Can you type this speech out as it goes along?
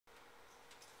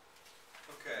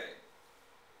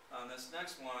this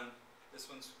next one, this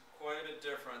one's quite a bit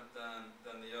different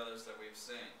than the others that we've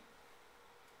seen.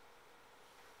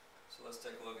 So let's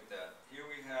take a look at that. Here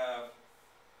we have,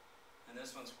 and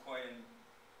this one's quite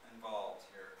involved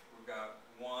here. We've got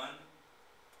 1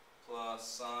 plus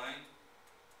sine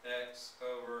x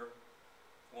over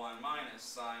 1 minus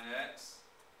sine x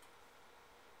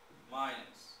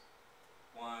minus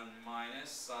 1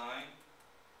 minus sine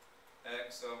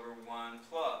x over 1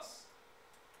 plus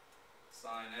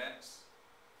sine x,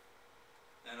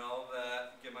 and all of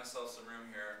that, give myself some room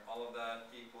here, all of that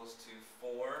equals to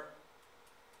 4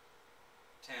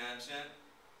 tangent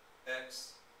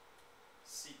x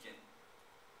secant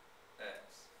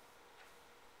x.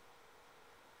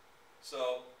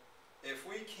 So if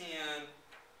we can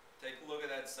take a look at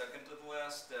that second to the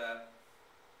last step,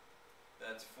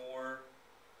 that's 4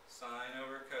 sine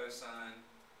over cosine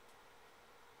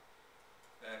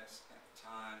x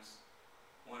times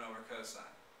 1 over cosine.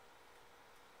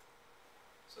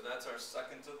 So that's our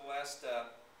second to the last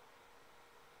step.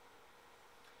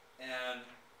 And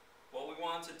what we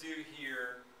want to do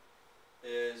here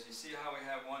is, you see how we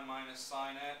have 1 minus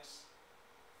sine x?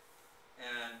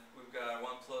 And we've got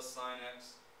 1 plus sine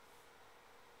x.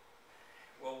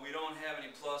 Well, we don't have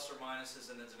any plus or minuses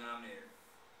in the denominator.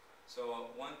 So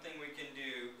one thing we can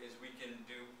do is we can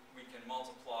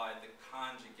multiply the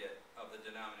conjugate of the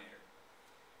denominator.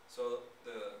 So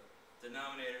the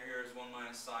denominator here is 1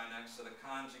 minus sine x, so the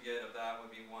conjugate of that would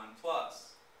be 1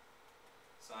 plus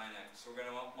sine x. So we're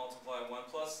going to multiply 1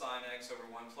 plus sine x over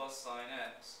 1 plus sine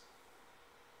x.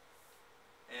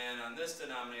 And on this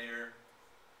denominator,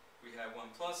 we have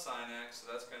 1 plus sine x, so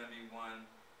that's going to be 1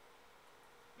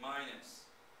 minus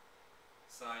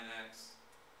sine x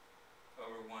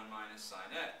over 1 minus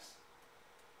sine x.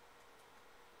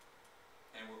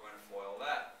 And we're going to FOIL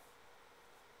that.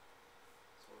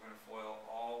 So we're going to FOIL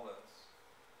all this.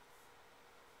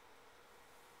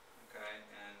 Okay,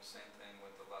 and same thing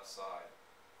with the left side.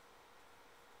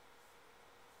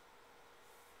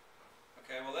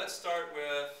 Okay, well, let's start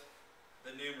with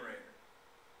the numerator.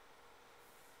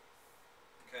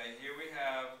 Okay, here we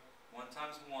have 1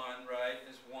 times 1, right,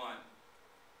 is 1.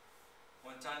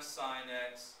 1 times sine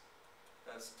x,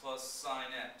 that's plus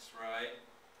sine x, right?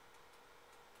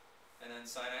 And then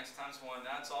sine x times 1,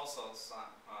 that's also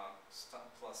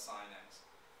plus sine x.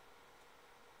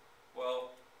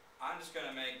 Well, I'm just going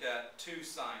to make that 2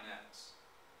 sine x.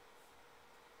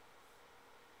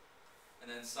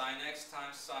 And then sine x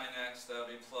times sine x, that'll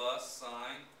be plus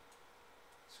sine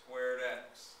squared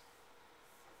x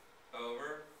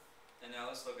over, and now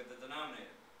let's look at the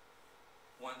denominator.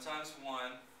 1 times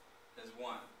 1 is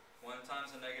 1. 1 times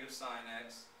a negative sine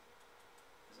x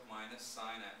is a minus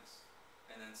sine x.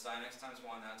 And then sine x times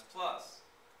 1, that's plus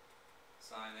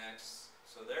sine x.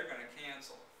 So they're going to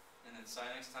cancel. And then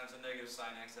sine x times a negative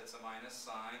sine x, that's a minus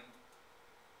sine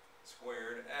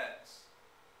squared x.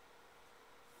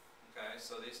 Okay,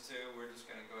 so these two, we're just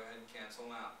going to go ahead and cancel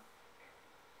them out.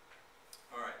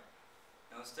 Alright,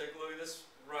 now let's take a look at this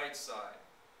right side.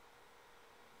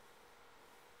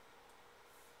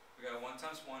 We got 1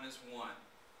 times 1 is 1.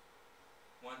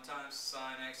 1 times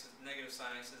sine x, negative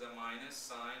sine x is a minus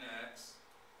sine x.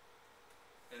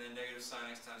 And then negative sine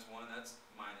x times 1, that's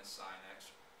minus sine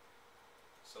x.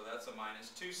 So that's a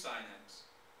minus 2 sine x.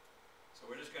 So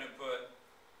we're just going to put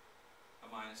a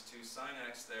minus 2 sine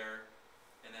x there.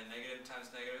 And then negative times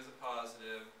negative is a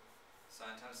positive.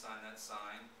 Sine times sine, that's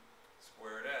sine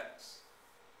squared x.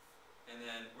 And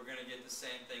then we're going to get the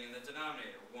same thing in the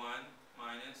denominator. 1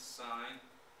 minus sine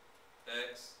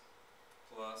x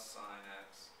plus sine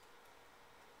x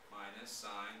minus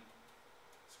sine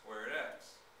squared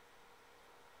x.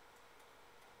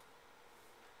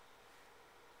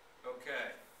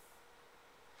 Okay.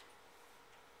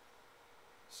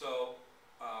 So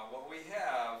what we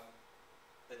have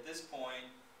at this point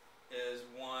is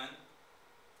 1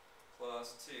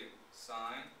 plus 2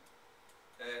 sine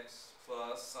x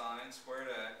plus sine squared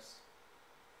x,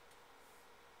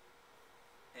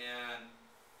 and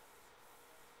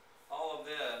all of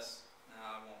this,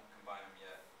 now I won't combine them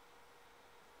yet,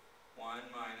 1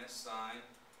 minus sine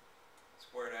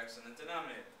squared x in the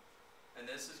denominator. And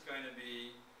this is going to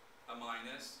be a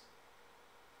minus,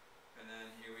 and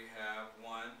then here we have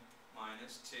 1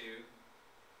 minus 2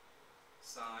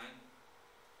 sine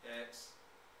x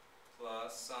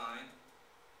plus sine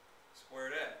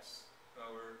squared x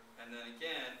over, and then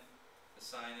again the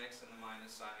sine x and the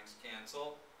minus sine x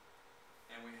cancel,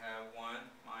 and we have 1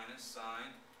 minus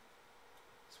sine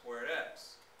squared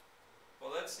x.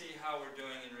 Well, let's see how we're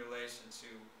doing in relation to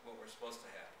what we're supposed to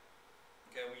have.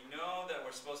 Okay, we know that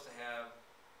we're supposed to have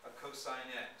a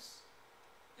cosine x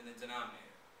in the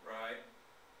denominator. right?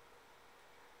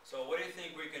 So what do you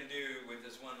think we can do with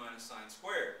this 1 minus sine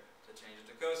squared to change it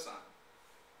to cosine?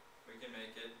 We can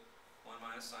make it 1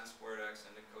 minus sine squared x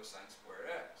into cosine squared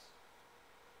x.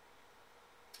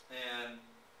 And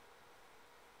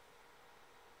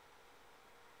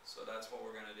so that's what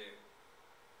we're going to do.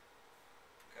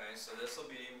 Okay, so this will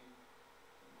be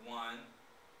 1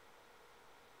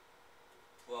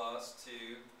 plus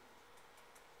 2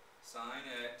 sine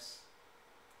x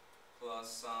plus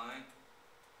sine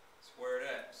squared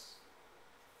x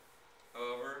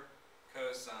over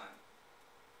cosine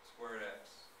squared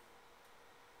x.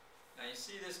 Now you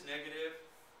see this negative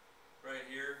right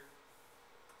here?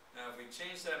 Now if we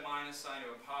change that minus sign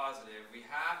to a positive, we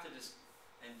have to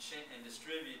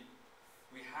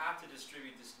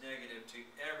distribute this negative to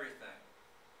everything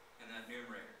in that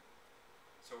numerator.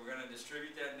 So we're going to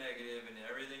distribute that negative into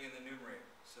everything in the numerator.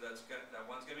 So that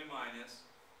one's going to be minus,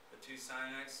 the 2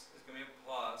 sine x is going to be a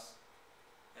plus,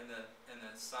 and the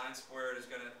sine squared is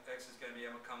going to, x is going to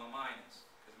become a minus,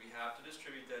 because we have to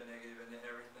distribute that negative into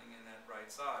everything in that right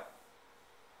side.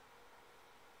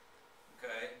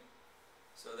 Okay,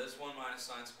 so this 1 minus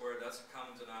sine squared, that's a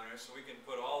common denominator, so we can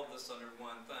put all of this under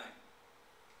one thing.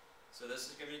 So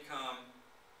this is going to become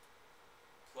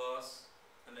plus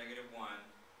a negative 1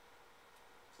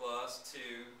 plus 2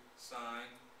 sine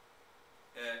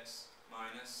x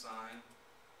minus sine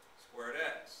squared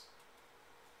x.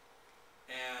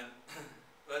 And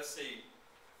let's see,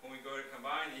 when we go to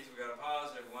combine these, we've got a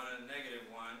positive 1 and a negative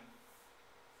 1.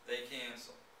 They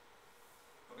cancel.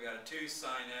 We got a 2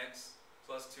 sine x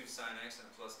plus 2 sine x and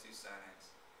a plus 2 sine x.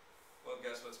 Well,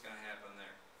 guess what's going to happen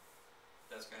there?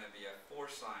 That's going to be a 4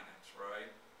 sine x,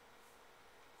 right?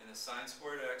 And the sine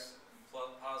squared x,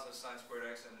 positive sine squared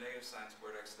x and negative sine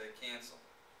squared x, they cancel.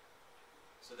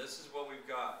 So this is what we've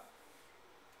got.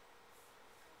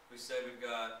 We said we've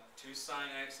got 2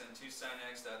 sine x and 2 sine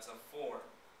x, that's a 4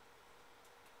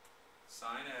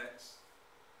 sine x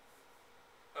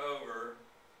over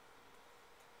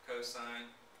cosine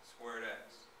squared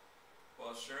x.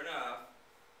 Well, sure enough,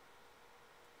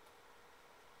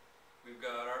 we've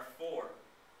got our 4.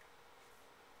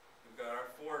 We've got our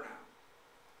 4 now.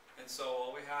 And so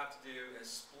all we have to do is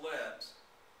split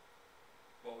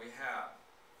what we have.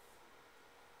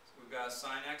 So we've got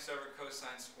sine x over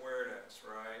cosine squared x,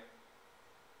 right?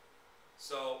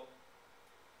 So,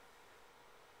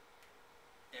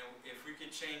 and if we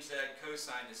could change that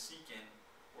cosine to secant,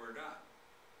 we're done.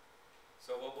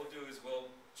 So what we'll do is we'll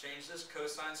change this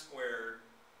cosine squared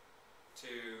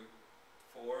to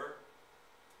 4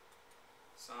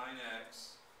 sine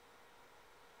x,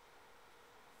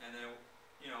 and then,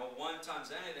 1 times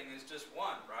anything is just 1,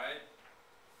 right?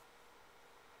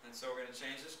 And so we're going to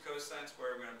change this cosine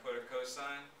squared. We're going to put a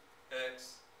cosine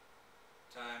x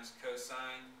times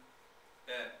cosine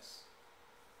x.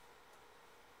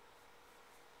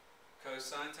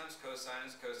 Cosine times cosine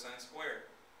is cosine squared.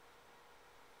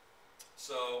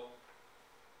 So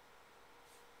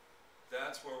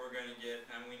that's where we're going to get,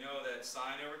 and we know that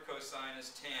sine over cosine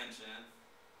is tangent,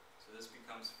 so this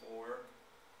becomes 4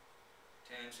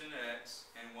 tangent x,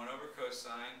 and 1 over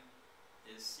cosine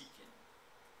is secant.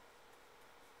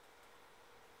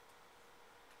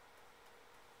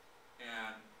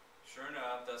 And sure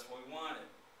enough, that's what we wanted.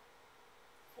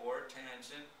 4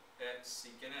 tangent x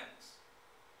secant x.